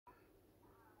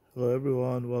Hello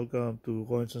everyone, welcome to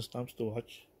Coins and Stamps to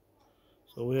Watch.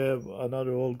 So we have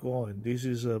another old coin. This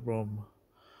is from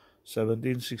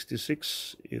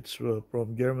 1766. It's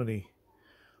from Germany,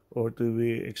 or to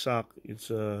be exact, it's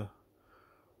from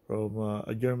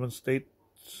a German state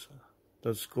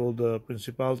that's called the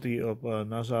Principality of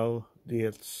Nassau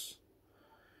Dietz.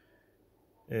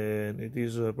 And it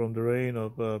is from the reign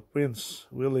of Prince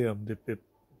William the Fifth,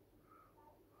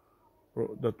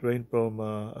 that reigned from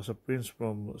as a prince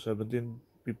from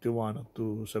 1751 up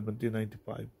to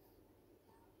 1795.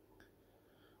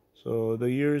 So the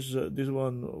years this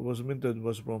one was minted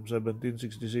was from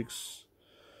 1766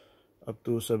 up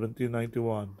to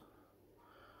 1791.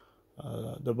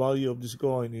 The value of this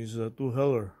coin is 2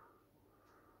 heller,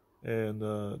 and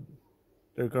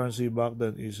their currency back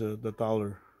then is the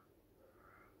dollar.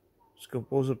 It's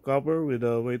composed of copper with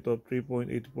a weight of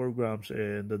 3.84 grams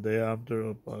and a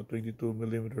diameter of 22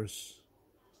 millimeters.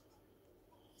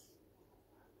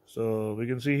 So we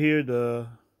can see here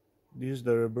this is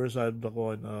the reverse side of the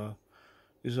coin.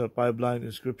 This is a 5-line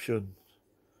inscription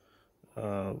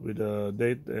with the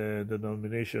date and the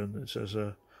denomination. It says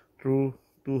true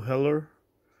 2 heller,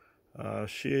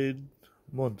 shade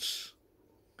months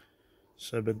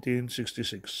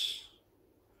 1766,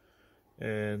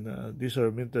 and these are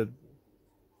minted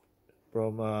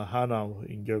from Hanau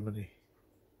in Germany.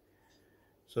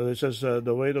 So it says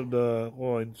the weight of the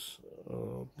coins,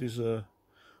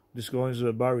 these coins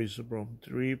varies from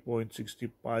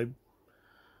 3.65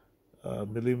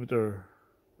 millimeter,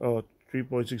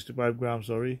 3.65 grams,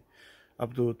 sorry,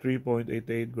 up to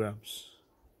 3.88 grams.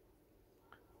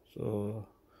 So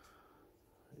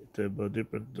it have a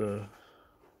different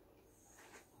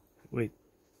weight.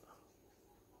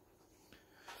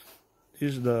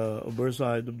 This is the upper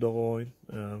side of the coin.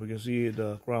 We can see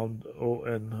the crown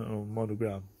ON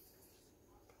monogram.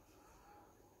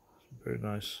 Very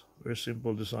nice, very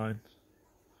simple design.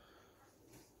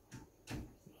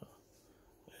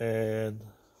 And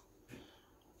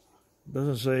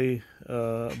doesn't say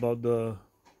about the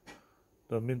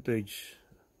mintage,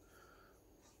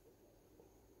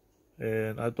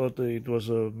 and I thought it was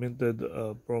minted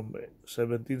from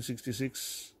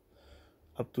 1766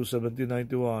 up to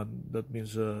 1791. That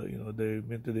means they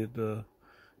minted it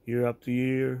year after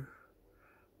year,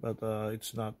 but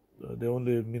it's not. They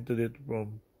only minted it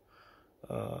from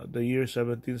the year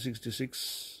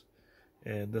 1766,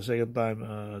 and the second time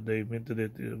they minted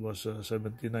it was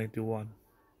 1791,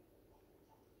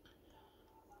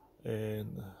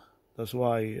 and that's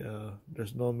why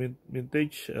there's no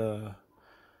mintage.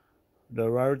 The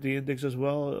rarity index as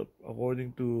well,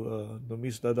 according to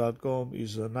numista.com,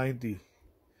 is 90.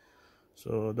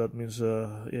 So that means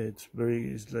yeah, it's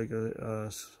like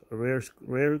a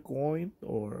rare coin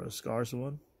or a scarce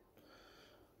one.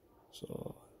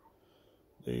 So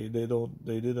they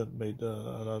didn't make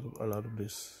a lot of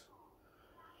this.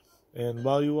 And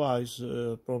value wise,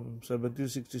 from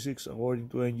 1766 according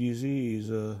to NGC is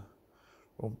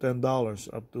from $10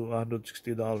 up to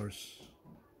 $160.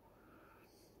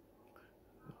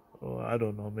 I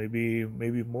don't know, maybe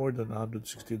more than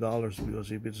 $160,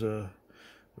 because if it's a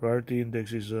rarity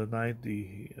index is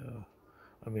 90.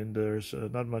 I mean, there's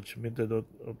not much minted of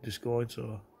this coin,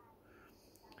 so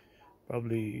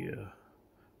probably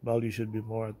value should be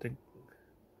more, I think.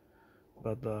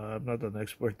 But I'm not an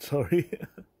expert, sorry.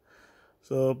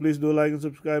 So please do like and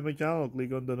subscribe my channel.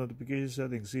 Click on the notification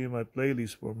settings. See my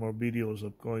playlist for more videos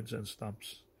of coins and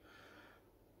stamps.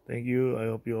 Thank you. I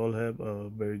hope you all have a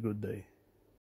very good day.